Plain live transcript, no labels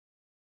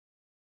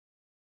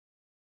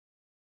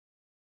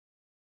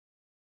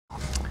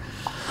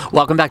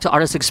Welcome back to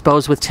Artists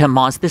Exposed with Tym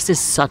Moss. This is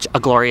such a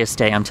glorious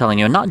day, I'm telling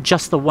you. Not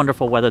just the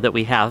wonderful weather that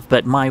we have,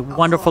 but my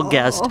wonderful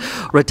guest,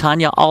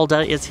 RUTANYA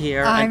ALDA, is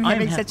here. I'm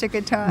having such a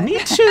good time. Me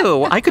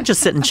too. I could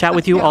just sit and chat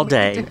with you all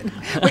day.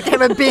 We could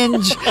have a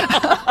binge,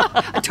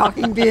 a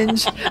talking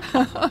binge.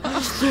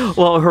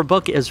 Well, her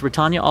book is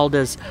RUTANYA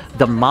ALDA's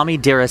The Mommie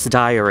Dearest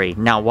Diary.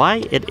 Now,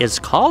 why it is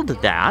called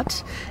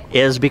that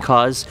is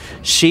because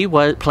she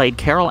played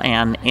Carol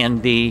Ann in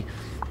the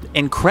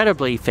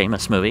incredibly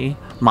famous movie,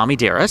 Mommie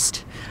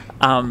Dearest.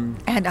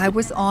 And I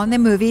was on the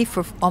movie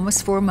for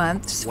almost 4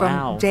 months,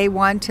 from day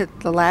one to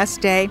the last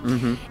day.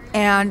 Mm-hmm.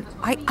 And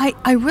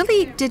I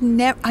really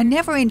I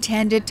never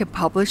intended to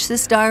publish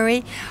this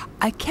diary.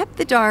 I kept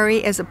the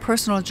diary as a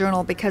personal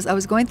journal because I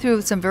was going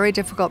through some very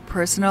difficult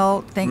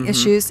personal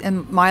issues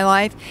in my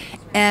life,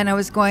 and I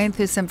was going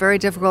through some very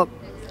difficult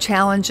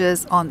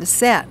challenges on the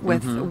set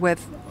with Miss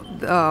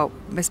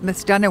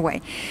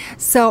Dunaway.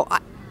 So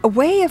a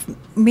way of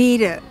me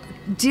to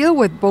deal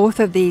with both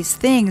of these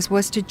things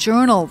was to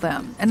journal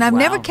them, and I've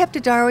never kept a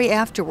diary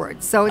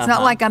afterwards. So it's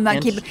not like I'm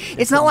not keeping.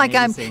 It's not like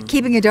I'm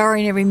keeping a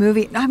diary in every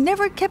movie. I've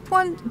never kept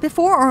one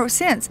before or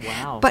since.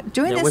 Wow! But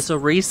during there was a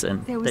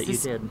reason that you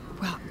did.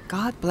 Well,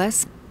 God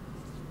bless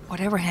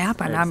whatever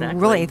happened. Exactly. I'm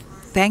really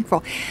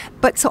thankful.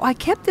 But so I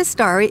kept this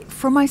diary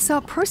for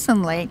myself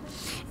personally.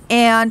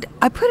 And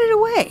I put it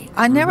away.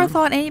 I never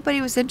thought anybody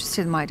was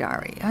interested in my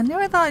diary. I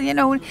never thought,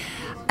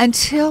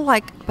 until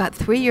like about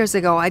 3 years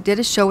ago, I did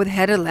a show with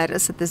Hedda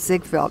Lettuce at the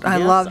Ziegfeld. I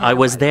loved it. I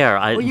was there.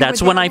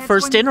 That's when I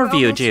first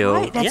interviewed you.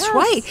 Right. That's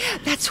right.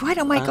 That's right.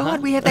 Oh my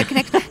God, we have that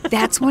connection.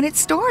 That's when it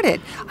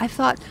started. I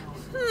thought,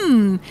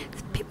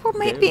 people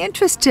might be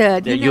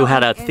interested. You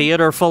had a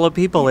theater full of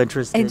people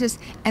interested.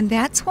 And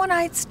that's when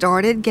I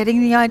started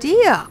getting the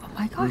idea. Oh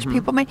my gosh,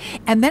 people may.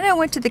 And then I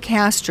went to the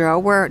Castro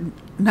where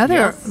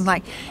another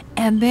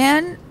and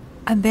then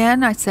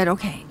I said,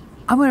 okay,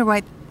 I'm going to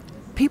write.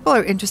 People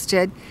are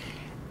interested.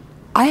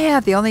 I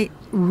have the only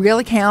real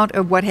account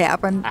of what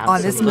happened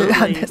on this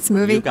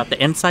movie. You got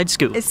the inside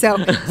scoop. So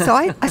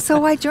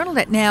I journaled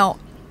it. Now,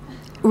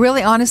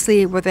 really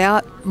honestly,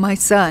 without my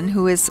son,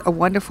 who is a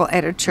wonderful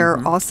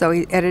editor, also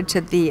he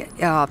edited the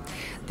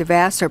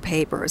Vassar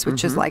papers,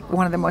 which is like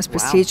one of the most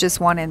prestigious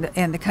one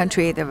in the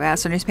country, the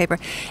Vassar newspaper,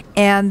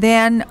 and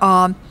then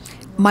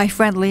my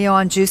friend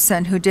Leon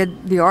Jusen, who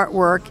did the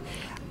artwork.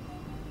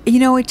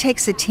 It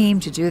takes a team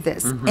to do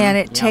this, and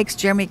it takes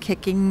Jeremy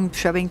kicking,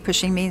 shoving,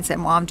 pushing me and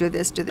saying, "Mom, do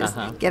this,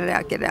 get it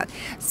out."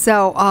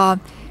 So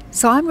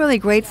I'm really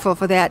grateful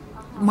for that,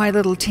 my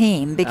little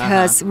team,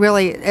 because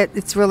really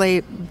it's really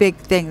a big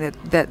thing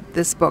that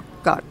this book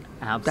got.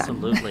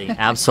 Absolutely,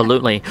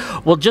 absolutely.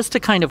 Well, just to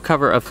kind of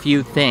cover a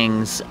few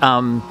things.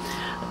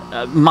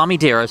 Mommie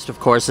Dearest, of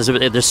course, is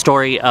the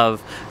story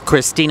of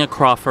Christina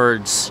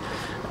Crawford's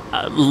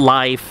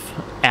life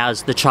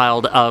as the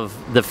child of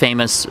the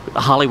famous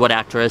Hollywood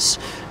actress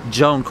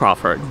Joan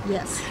Crawford.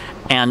 Yes.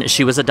 And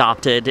she was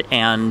adopted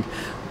and,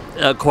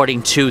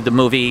 according to the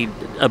movie,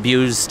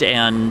 abused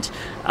and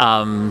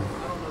how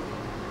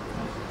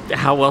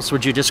else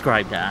would you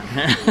describe that?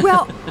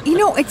 Well,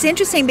 it's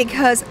interesting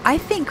because I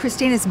think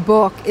Christina's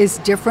book is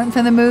different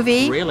from the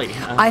movie. Really?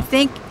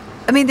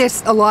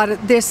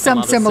 There's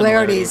some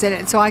similarities in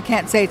it, so I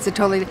can't say it's a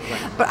totally.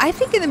 But I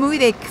think in the movie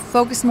they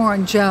focus more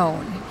on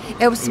Joan.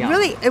 It was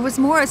it was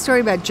more a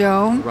story about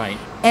Joan. Right.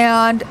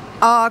 And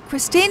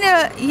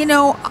Christina,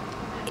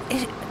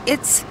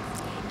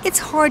 it's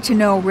hard to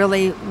know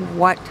really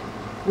what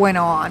went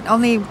on.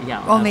 Only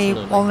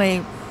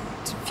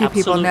few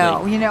people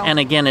know. And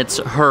again, it's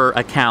her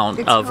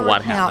account of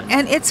what happened.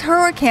 And it's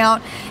her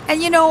account.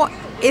 And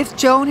if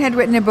Joan had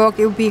written a book,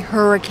 it would be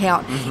her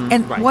account.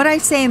 And what I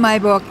say in my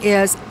book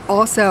is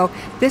also,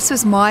 this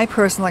was my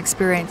personal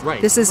experience.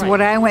 This is what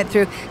I went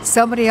through.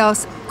 Somebody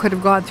else could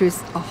have gone through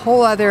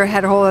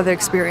had a whole other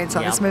experience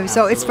on this movie.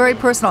 So it's very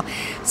personal.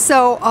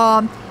 So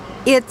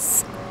it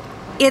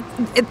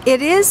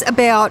is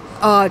about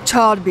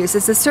child abuse.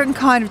 It's a certain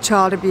kind of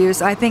child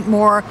abuse. I think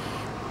more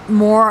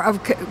of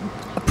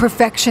a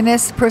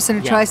perfectionist person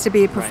who tries to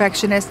be a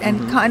perfectionist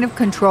and kind of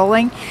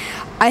controlling.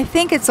 I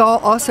think it's all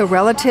also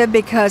relative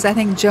because I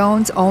think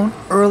Joan's own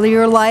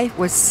earlier life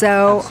was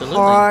so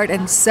hard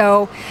and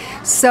so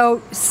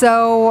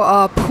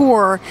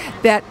poor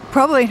that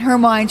probably in her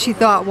mind she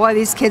thought, "Well,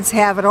 these kids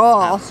have it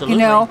all,"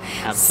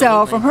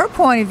 So from her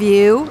point of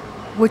view,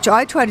 which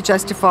I try to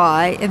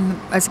justify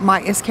as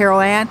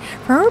Carol Ann,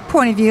 from her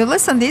point of view,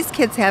 listen, these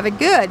kids have it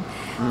good.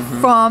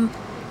 From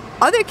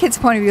other kids'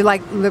 point of view,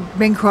 like the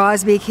Bing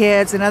Crosby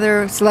kids and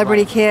other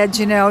celebrity kids,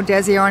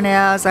 Desi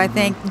Arnaz, I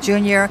think,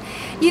 Junior,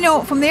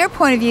 from their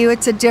point of view,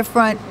 it's a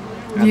different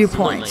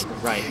viewpoint.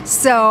 Right.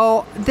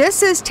 So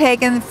this is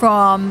taken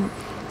from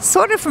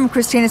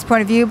Christina's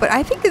point of view, but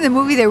I think in the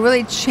movie they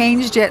really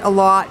changed it a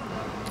lot.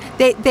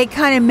 They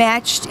kind of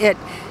matched it,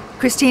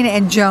 Christina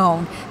and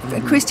Joan.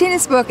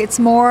 Christina's book, it's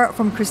more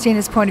from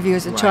Christina's point of view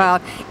as a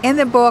child. In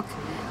the book,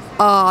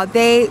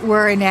 they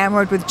were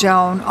enamored with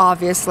Joan,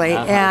 obviously,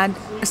 and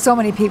so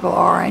many people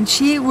are. And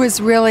she was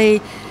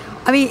really,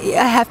 I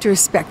have to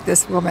respect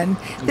this woman.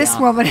 This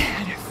woman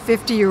had a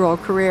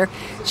 50-year-old career.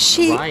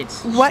 She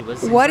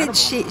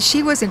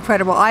she was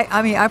incredible.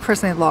 I mean, I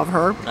personally love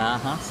her.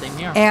 Same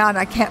here. And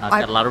I've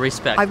got a lot of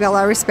respect. I've got a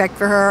lot of respect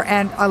for her,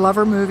 and I love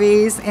her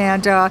movies,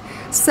 and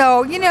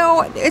so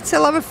it's a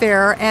love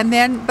affair,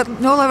 but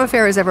no love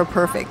affair is ever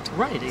perfect.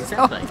 Right,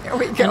 exactly. So, there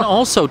we go. And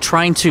also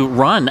trying to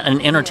run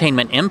an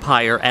entertainment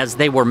empire as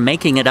they were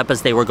making it up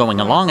as they were going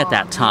along at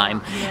that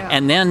time,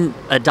 and then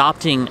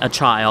adopting a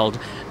child,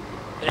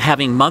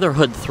 having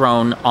motherhood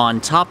thrown on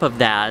top of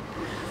that,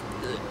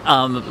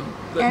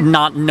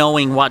 not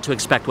knowing what to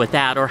expect with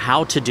that or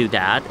how to do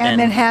that, and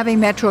then having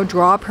Metro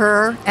drop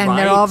her, and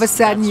then all of a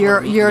sudden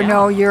you're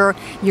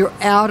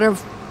out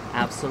of.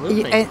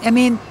 Absolutely. I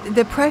mean,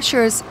 the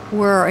pressures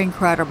were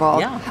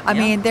incredible. I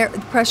mean, the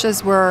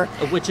pressures were,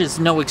 which is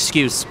no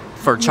excuse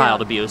for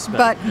child abuse,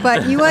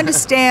 but you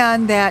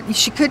understand that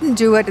she couldn't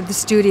do it at the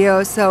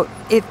studio. So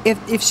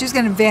if she's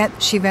going to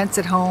vent, she vents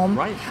at home.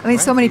 Right. I mean,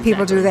 so many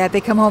people do that. They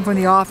come home from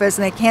the office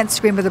and they can't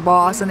scream at the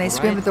boss, and they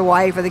scream at the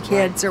wife or the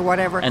kids or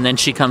whatever. And then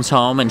she comes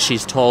home and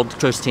she's told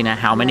Christina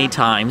how many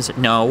times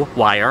no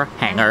wire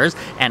hangers,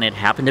 and it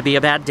happened to be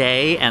a bad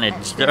day, and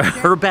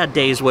her bad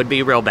days would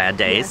be real bad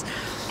days.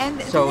 And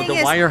so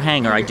the wire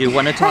hanger, I do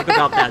want to talk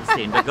about that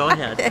scene, but go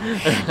ahead.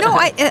 No,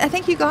 I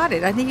think you got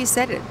it. I think you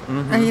said it.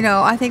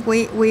 I think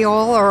we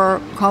all are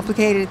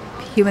complicated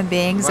human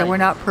beings, and we're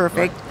not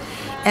perfect.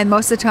 And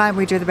most of the time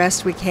we do the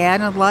best we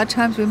can, and a lot of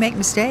times we make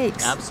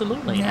mistakes.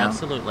 Absolutely,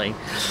 absolutely.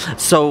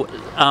 So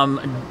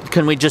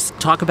can we just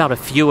talk about a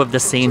few of the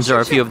scenes or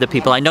a few of the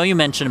people? I know you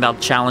mentioned about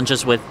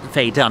challenges with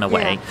Faye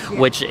Dunaway,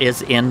 which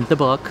is in the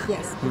book.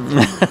 Yes.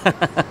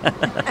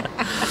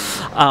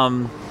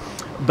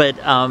 But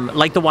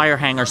like the wire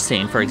hanger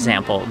scene, for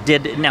example,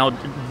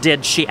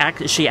 did she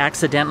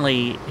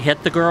accidentally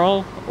hit the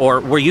girl,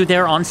 or were you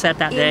there on set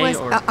that day?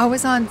 I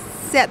was on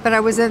set, but I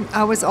wasn't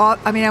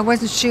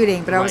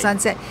shooting, but I was on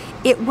set.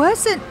 It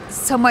wasn't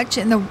so much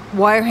in the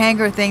wire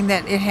hanger thing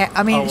that it had.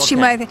 I mean, she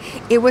might.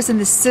 It was in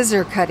the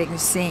scissor cutting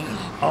scene,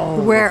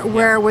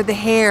 where with the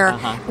hair,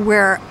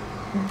 where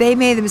they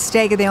made the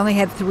mistake. They only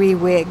had 3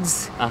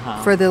 wigs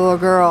for the little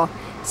girl,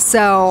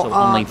 so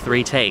only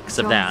 3 takes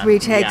of that. 3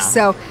 takes.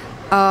 So.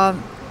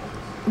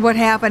 What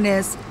happened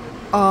is,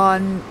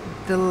 on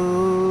the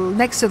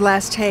next to the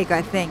last take,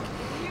 I think,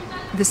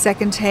 the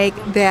second take,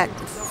 that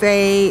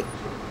Faye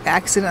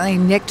accidentally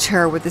nicked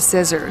her with the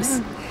scissors.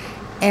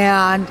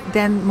 And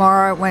then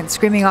Mara went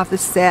screaming off the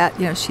set.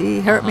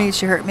 She hurt me,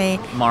 she hurt me.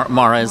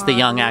 Mara is the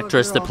young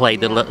actress that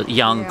played the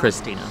young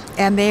Christina.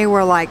 And they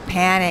were like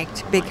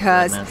panicked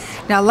because,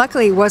 now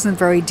luckily it wasn't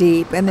very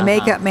deep, and the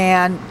makeup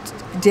man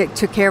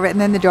took care of it, and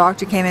then the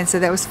doctor came in and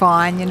said that was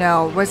fine. It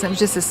was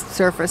just a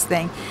surface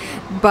thing,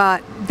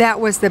 but that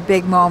was the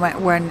big moment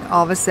when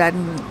all of a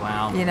sudden,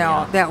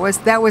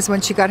 that was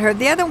when she got hurt.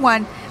 The other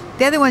one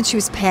she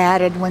was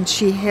padded when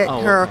she hit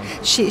her.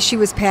 Okay. She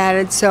was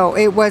padded, so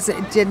it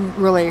didn't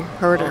really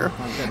hurt her.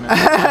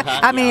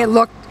 I mean,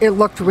 it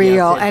looked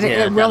real, yes, and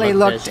it really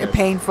looked vicious.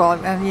 painful,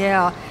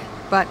 and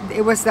but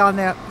it was on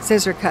the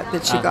scissor cut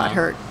that she got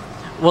hurt.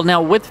 Well,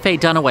 now with Faye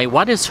Dunaway,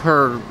 what is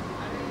her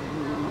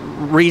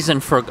reason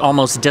for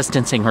almost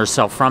distancing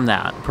herself from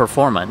that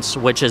performance,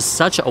 which is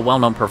such a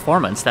well-known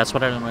performance? That's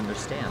what I don't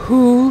understand.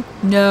 Who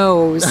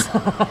knows?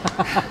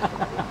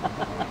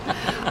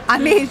 I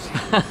mean,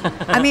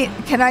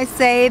 can I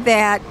say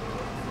that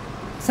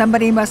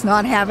somebody must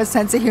not have a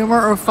sense of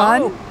humor or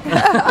fun?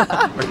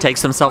 Or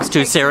takes themselves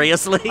too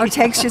seriously? Or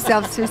takes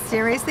yourself too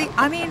seriously?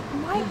 I mean,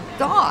 my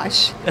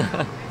gosh.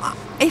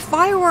 If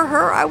I were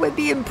her, I would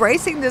be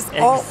embracing this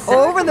all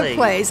over the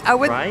place. I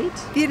would,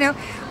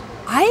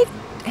 I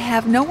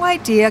have no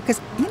idea, because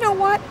you know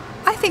what?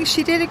 I think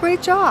she did a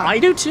great job. I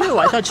do too.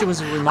 I thought she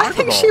was remarkable. I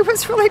think she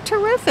was really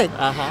terrific.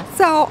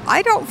 So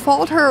I don't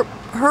fault her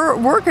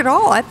work at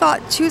all. I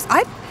thought she was.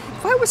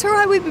 If I was her,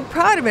 I would be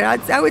proud of it.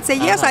 I would say,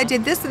 yes, I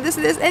did this and this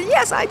and this, and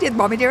yes, I did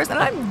Mommie Dearest, and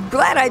I'm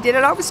glad I did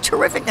it. I was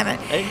terrific in it.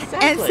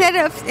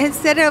 Exactly.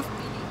 Instead of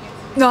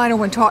no, I don't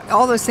want to talk.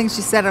 All those things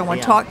she said, I don't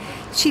want to talk.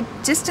 She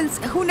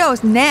distanced. Who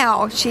knows?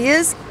 Now she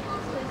is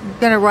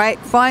going to write.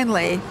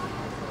 Finally,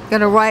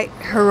 going to write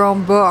her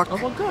own book. Oh,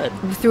 well, good.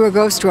 Through a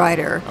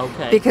ghostwriter.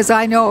 Okay. Because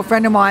I know a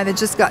friend of mine that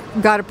just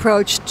got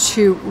approached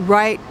to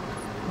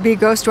be a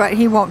ghostwriter.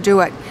 He won't do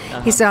it.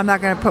 He said, I'm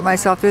not going to put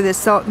myself through this.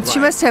 So she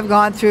must have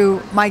gone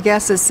through, my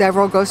guess is,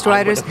 several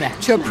ghostwriters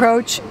to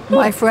approach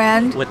my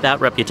friend. With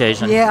that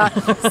reputation. Yeah.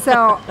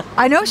 So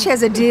I know she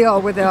has a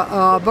deal with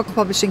a book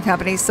publishing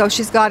company, so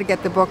she's got to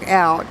get the book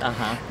out.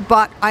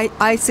 But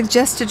I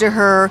suggested to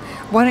her,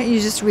 why don't you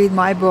just read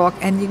my book,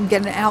 and you can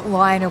get an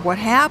outline of what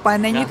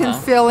happened, and you can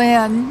fill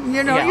in,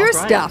 your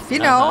stuff.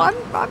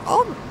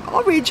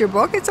 I'll read your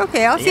book. It's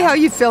okay. I'll see how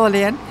you fill it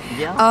in.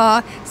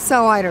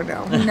 So I don't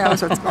know. Who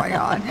knows what's going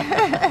on?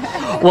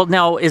 Well,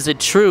 now, is it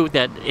true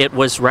that it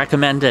was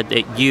recommended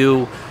that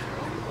you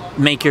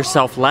make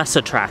yourself less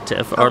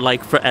attractive, or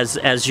like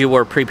as you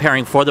were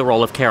preparing for the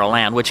role of Carol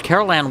Ann, which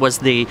Carol Ann was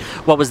the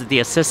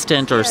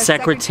assistant or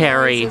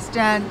secretary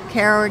assistant,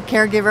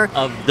 caregiver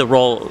of the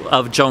role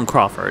of Joan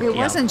Crawford. It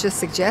wasn't just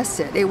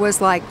suggested. It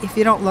was like, if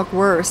you don't look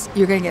worse,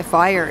 you're going to get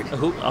fired.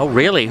 Oh,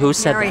 really? Who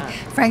said that?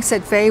 Frank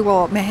said, Faye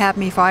will have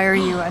me fire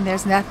you, and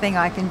there's nothing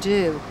I can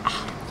do.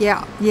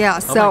 Yeah.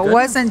 So it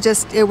wasn't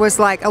just, it was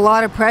like a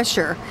lot of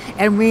pressure.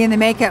 And we and the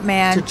makeup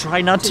man. To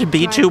try not to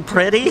be too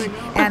pretty?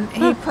 And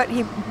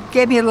he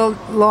gave me a little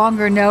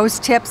longer nose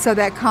tip, so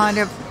that kind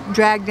of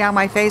dragged down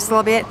my face a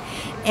little bit.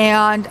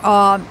 And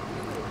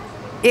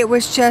it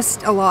was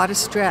just a lot of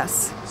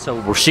stress.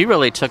 So she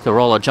really took the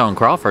role of Joan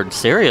Crawford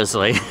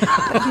seriously.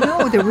 But you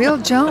know, the real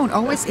Joan,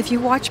 always, if you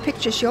watch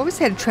pictures, she always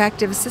had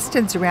attractive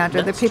assistants around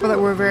her. That's the people true.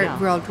 that were very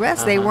well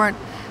dressed, they weren't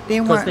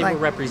because they like,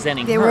 were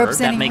representing they her. were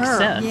representing that makes her.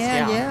 sense.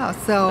 Yeah.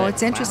 So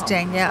it's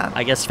interesting. Wow. Yeah.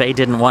 I guess Faye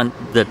didn't want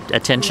the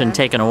attention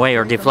taken away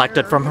or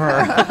deflected from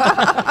her.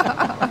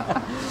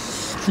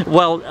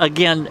 Well,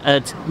 again,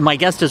 my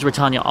guest is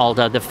RUTANYA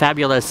ALDA, the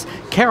fabulous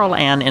Carol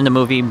Ann in the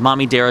movie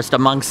Mommie Dearest,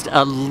 amongst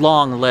a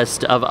long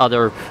list of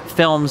other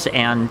films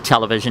and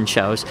television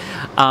shows.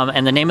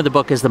 And the name of the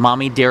book is The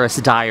Mommie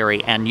Dearest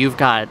Diary, and you've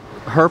got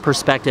her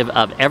perspective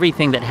of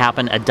everything that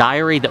happened, a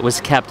diary that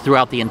was kept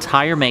throughout the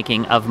entire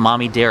making of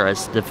Mommie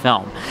Dearest, the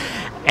film.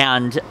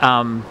 And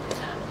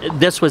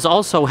this was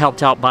also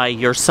helped out by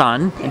your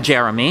son,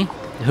 Jeremy,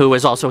 who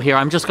is also here.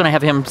 I'm just going to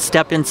have him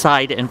step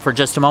inside and for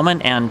just a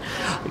moment and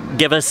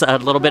give us a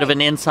little bit of an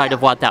insight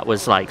of what that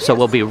was like. So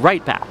we'll be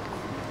right back.